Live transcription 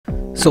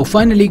So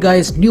finally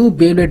guys, new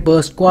Beyblade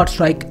Burst Quad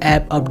Strike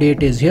app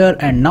update is here,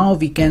 and now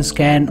we can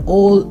scan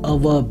all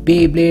our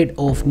Beyblade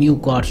of new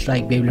Quad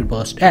Strike Beyblade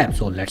Burst app.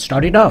 So let's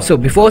start it out. So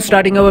before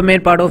starting our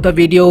main part of the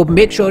video,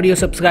 make sure you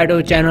subscribe to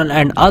our channel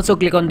and also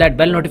click on that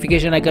bell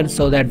notification icon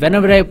so that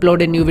whenever I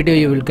upload a new video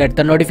you will get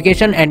the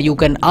notification. And you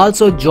can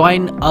also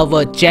join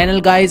our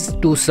channel guys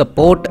to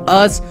support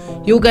us.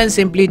 You can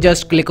simply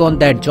just click on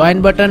that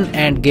join button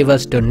and give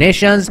us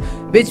donations,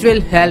 which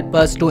will help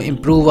us to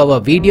improve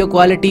our video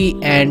quality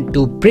and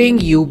to bring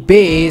you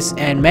bass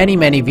and many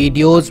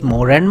videos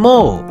more and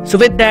more. So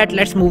with that,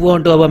 let's move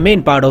on to our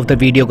main part of the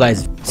video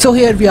guys. So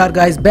here we are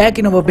guys, back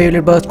in our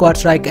Beyblade Burst Quad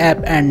Strike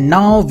app, and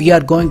now we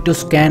are going to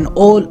scan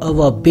all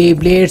our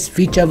Beyblades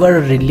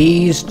whichever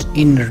released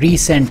in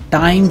recent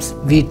times,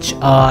 which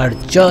are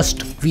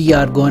just we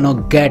are going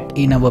to get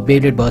in our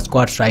Beyblade Burst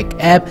Quad Strike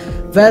app.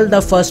 Well,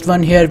 the first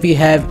one here we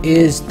have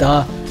is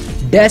the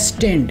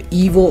Destined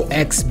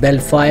Evo-X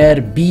Belfyre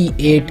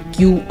B8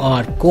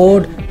 QR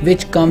code,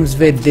 which comes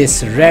with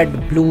this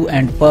red, blue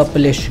and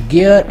purplish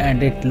gear,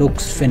 and it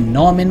looks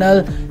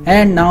phenomenal.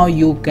 And now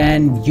you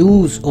can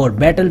use or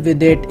battle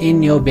with it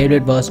in your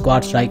Beyblade Burst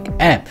Quad Strike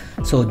app.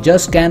 So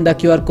just scan the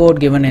QR code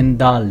given in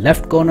the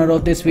left corner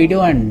of this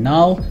video, and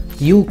now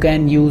you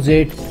can use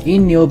it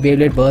in your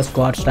Beyblade Burst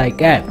Quad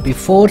Strike app.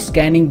 Before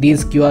scanning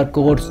these QR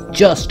codes,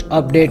 just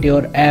update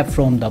your app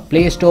from the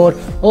Play Store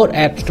or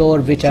App Store,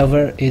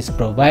 whichever is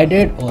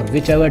provided or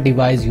whichever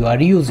device you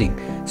are using.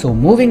 So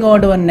moving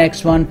on to our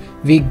next one,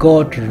 we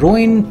got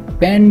Ruin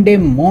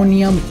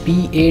Pandemonium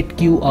P8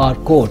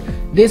 QR code.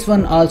 This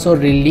one also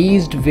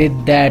released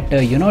with that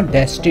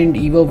Destined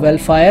Evo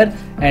Belfyre,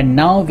 and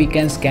now we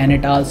can scan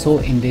it also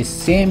in this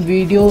same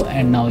video.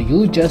 And now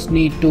you just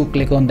need to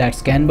click on that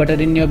scan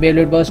button in your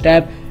Beyblade Burst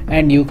app,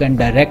 and you can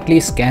directly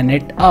scan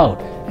it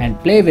out and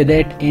play with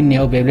it in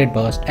your Beyblade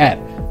Burst app.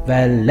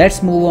 Well,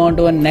 let's move on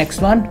to our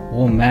next one.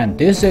 Oh man,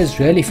 this is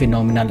really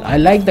phenomenal. I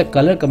like the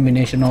color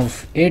combination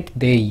of it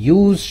they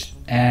used,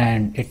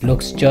 and it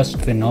looks just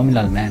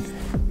phenomenal, man.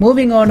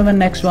 Moving on to the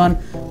next one,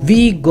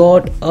 we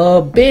got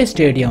a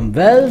Beystadium.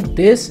 Well,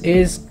 this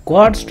is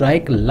Quad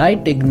Strike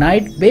Light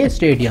Ignite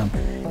Beystadium,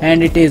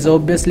 and it is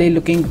obviously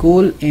looking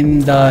cool in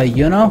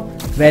the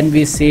when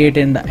we see it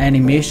in the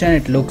animation,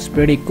 it looks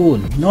pretty cool.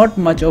 Not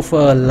much of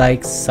a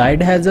like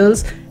side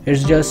hazels,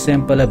 it's just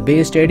simple a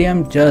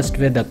Beystadium just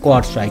with the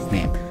Quad Strike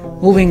name.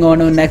 Moving on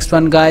to the next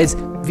one guys,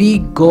 we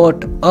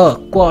got a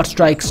Quad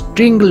Strike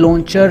string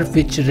launcher,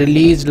 which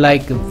released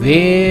like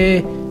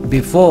way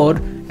before,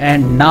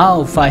 and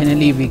now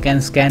finally we can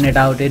scan it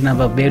out in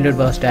our Beyblade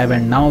Burst app,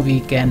 and now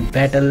we can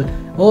battle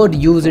or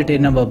use it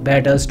in our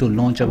battles to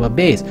launch our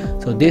base.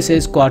 So this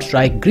is Quad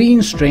Strike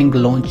green string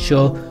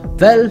launcher.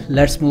 Well,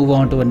 let's move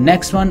on to the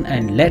next one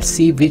and let's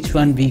see which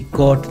one we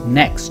got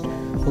next.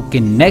 Okay,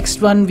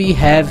 next one we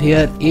have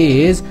here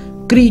is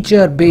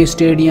Creature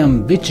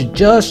Beystadium, which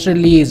just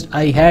released.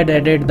 I had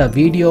added the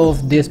video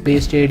of this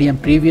Beystadium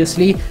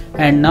previously,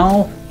 and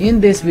now in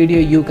this video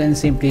you can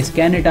simply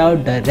scan it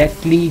out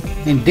directly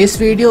in this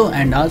video,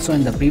 and also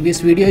in the previous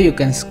video you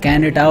can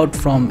scan it out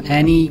from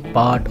any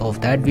part of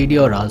that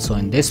video, or also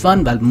in this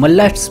one. Well,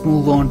 let's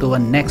move on to the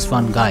next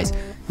one guys.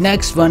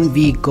 Next one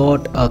we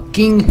got a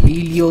King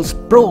Helios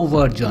Pro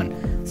version.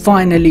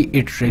 Finally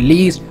it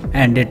released,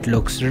 and it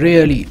looks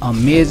really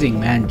amazing,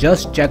 man.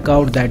 Just check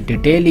out that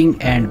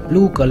detailing and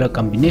blue color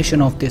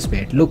combination of this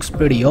bay. It looks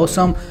pretty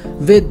awesome.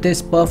 With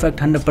this perfect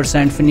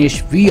 100%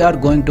 finish, we are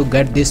going to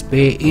get this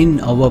bay in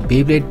our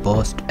Beyblade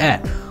Burst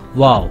app.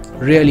 Wow,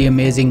 really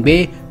amazing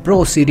bay.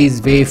 Pro Series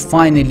bay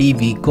finally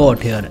we got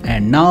here.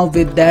 And now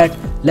with that,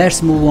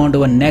 let's move on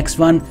to our next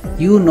one.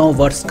 You know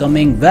what's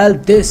coming. Well,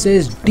 this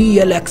is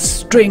DLX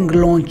string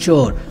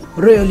launcher.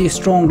 Really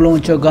strong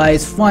launcher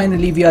guys.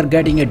 Finally we are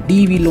getting a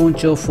DV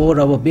launcher for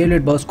our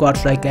Beyblade Burst Quad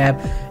Strike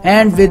app,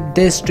 and with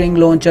this string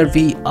launcher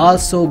we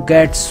also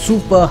get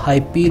Super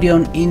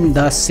Hyperion in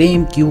the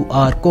same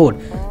QR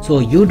code. So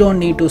you don't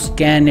need to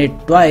scan it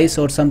twice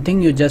or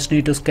something, you just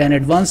need to scan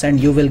it once and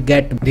you will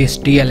get this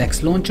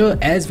DLX launcher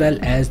as well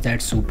as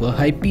that Super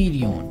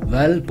Hyperion.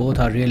 Well, both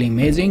are really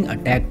amazing.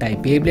 Attack type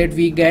Beyblade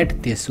we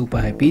get. This Super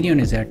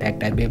Hyperion is an attack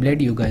type Beyblade,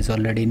 you guys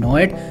already know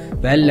it.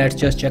 Well, let's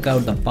just check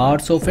out the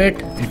parts of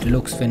it. It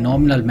looks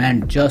phenomenal,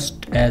 man,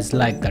 just as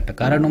like the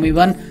Takara Nomi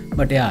one,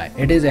 but yeah,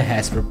 it is a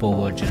Hasbro Pro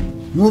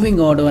version. Moving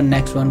on to our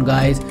next one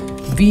guys,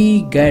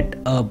 we get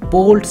a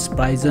Bolt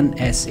Spryzen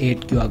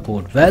S8 QR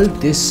code. Well,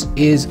 this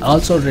is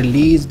also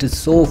released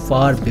so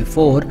far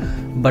before,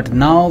 but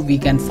now we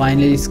can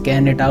finally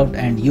scan it out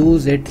and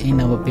use it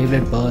in our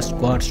Beyblade Burst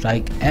Quad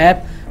Strike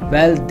app.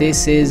 Well,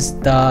 this is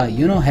the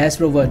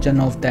Hasbro version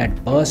of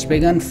that Burst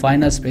Spriggan,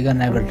 final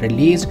Spriggan ever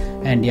released,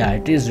 and yeah,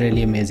 it is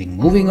really amazing.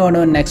 Moving on to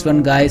the next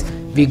one guys,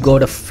 we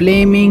got a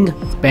flaming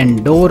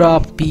Pandora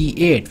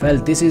P8. Well,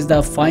 this is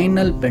the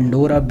final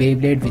Pandora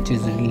Beyblade which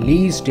is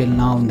released till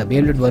now in the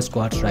Beyblade Burst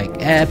Quad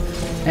Strike app,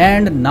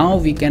 and now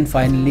we can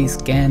finally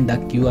scan the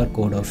QR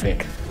code of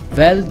it.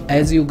 Well,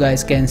 as you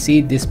guys can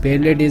see, this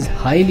Beyblade is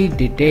highly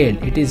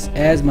detailed. It is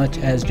as much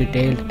as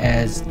detailed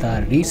as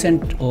the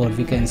recent, or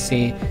we can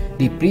say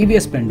the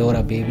previous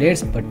Pandora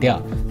Beyblades, but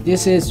yeah,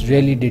 this is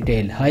really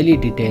detailed, highly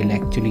detailed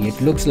actually.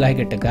 It looks like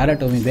a Takara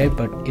Tomy Beyblade,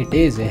 but it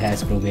is a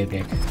Hasbro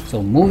Beyblade.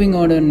 So moving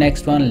on to the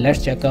next one,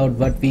 let's check out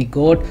what we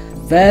got.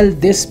 Well,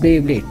 this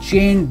Beyblade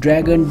Chain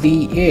Dragon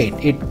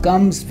D8, it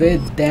comes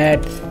with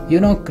that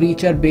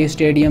creature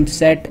Beystadium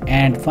set,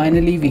 and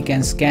finally we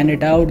can scan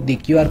it out. The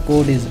QR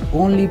code is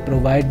only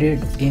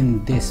provided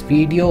in this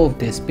video of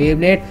this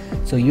Beyblade,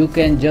 so you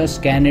can just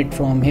scan it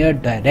from here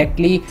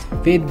directly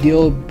with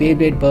your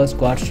Beyblade Burst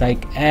Quad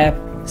Strike app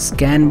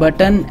scan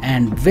button.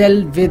 And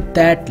well, with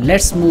that,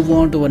 let's move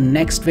on to our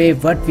next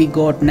wave. What we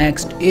got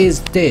next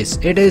is this.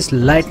 It is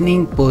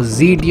Lightning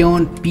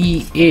Poseidon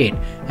P8,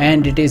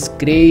 and it is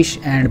grayish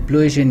and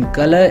bluish in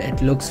color.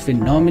 It looks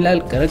phenomenal.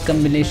 Color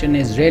combination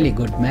is really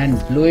good, man.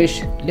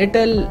 Bluish,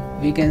 little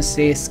we can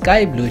say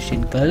sky bluish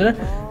in color,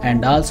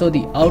 and also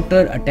the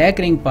outer attack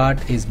ring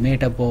part is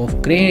made up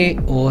of gray,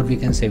 or we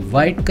can say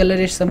white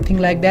colorish, something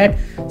like that.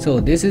 So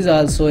this is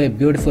also a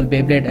beautiful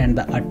Beyblade, and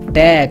the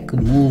attack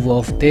move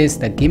of this,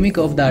 the gimmick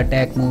of the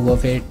attack move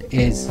of it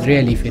is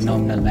really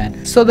phenomenal,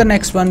 man. So the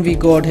next one we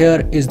got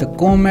here is the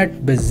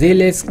Komet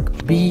Bazilisk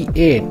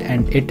B8,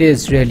 and it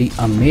is really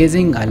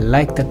amazing. I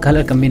like the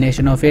color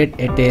combination of it.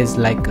 It is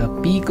like a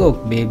peacock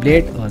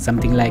Beyblade or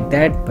something like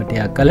that, but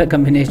yeah, color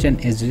combination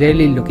is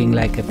really looking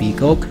like a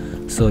peacock.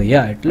 So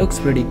yeah, it looks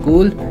pretty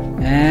cool.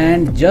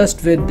 And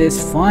just with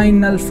this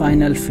final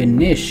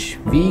finish,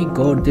 we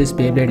got this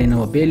Beyblade in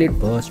our Beyblade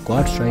Burst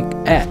Quad Strike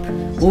app.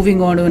 Moving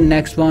on to the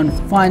next one,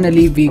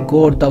 finally we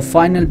got the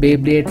final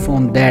Beyblade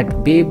from that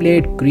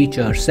Beyblade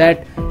creature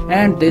set,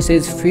 and this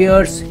is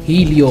Fierce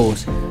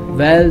Helios.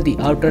 Well, the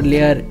outer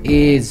layer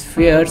is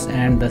Fierce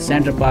and the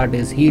center part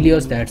is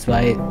Helios. That's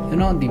why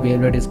the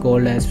Beyblade is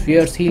called as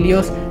Fierce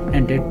Helios,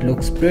 and it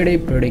looks pretty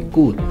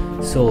cool.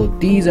 So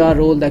these are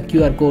all the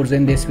QR codes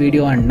in this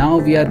video, and now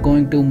we are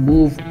going to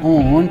move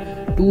on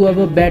to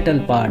our battle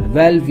part.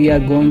 Well, we are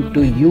going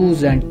to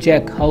use and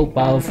check how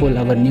powerful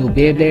our new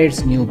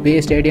Beyblades, new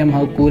Beystadium,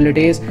 how cool it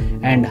is,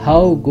 and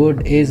how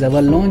good is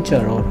our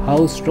launcher, or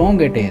how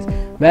strong it is.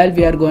 Well,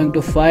 we are going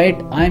to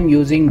fight. I'm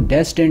using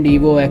Destined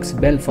Evo-X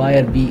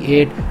Belfyre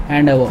B8,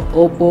 and our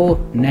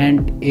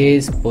opponent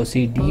is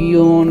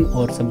Poseidon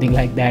or something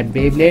like that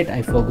Beyblade.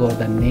 I forgot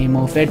the name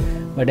of it,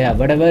 but yeah,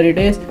 whatever it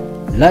is,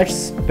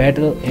 let's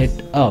battle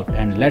it out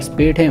and let's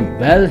beat him.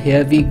 Well,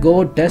 here we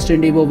go.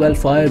 Destined Evo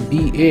Belfyre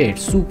B8,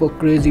 super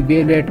crazy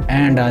Beyblade,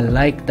 and I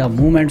like the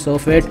movements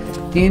of it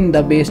in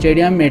the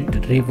Beystadium.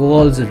 It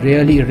revolves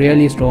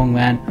really strong,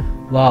 man.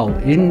 Wow,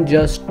 in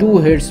just 2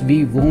 hits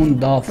we won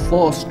the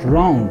first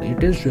round.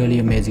 It is really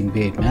amazing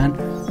Beyblade,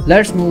 man.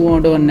 Let's move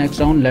on to our next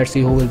round. Let's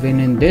see who will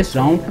win in this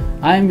round.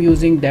 I am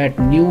using that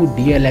new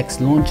DLX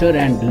launcher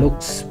and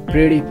looks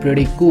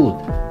pretty cool,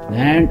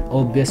 and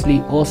obviously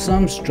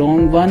awesome,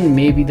 strong one,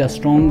 maybe the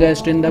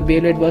strongest in the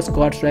Beyblade Burst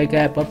Quad Strike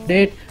app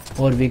update,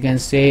 or we can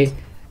say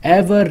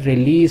ever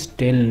released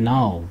till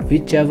now.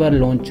 Whichever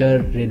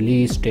launcher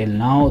released till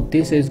now,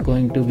 this is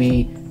going to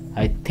be,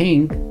 I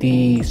think,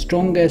 the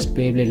strongest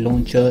Beyblade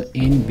launcher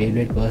in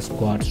Beyblade Burst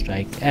Quad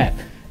Strike app,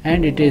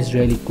 and it is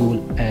really cool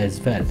as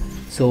well.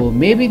 So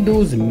maybe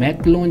those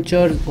mech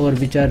launchers, or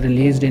which are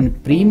released in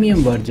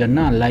premium version,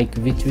 like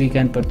which we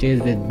can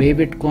purchase with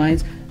Beyblade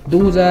coins,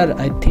 those are,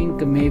 I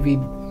think, maybe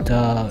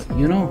the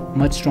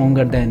much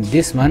stronger than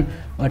this one,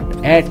 but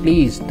at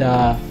least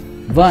the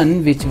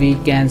one which we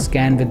can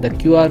scan with the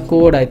QR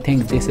code, I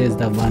think this is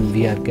the one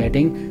we are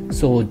getting.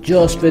 So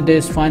just with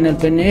this final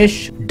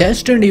finish,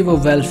 Destined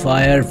Evo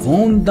Belfyre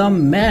won the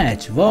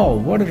match. Wow,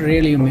 what a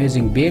really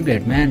amazing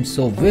Beyblade, man.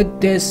 So with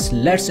this,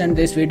 let's end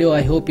this video.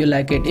 I hope you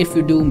like it. If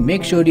you do,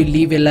 make sure you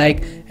leave a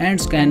like and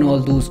scan all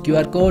those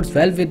QR codes.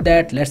 Well, with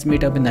that, let's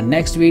meet up in the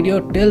next video.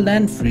 Till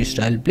then,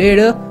 freestyle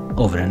blader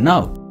over and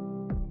out.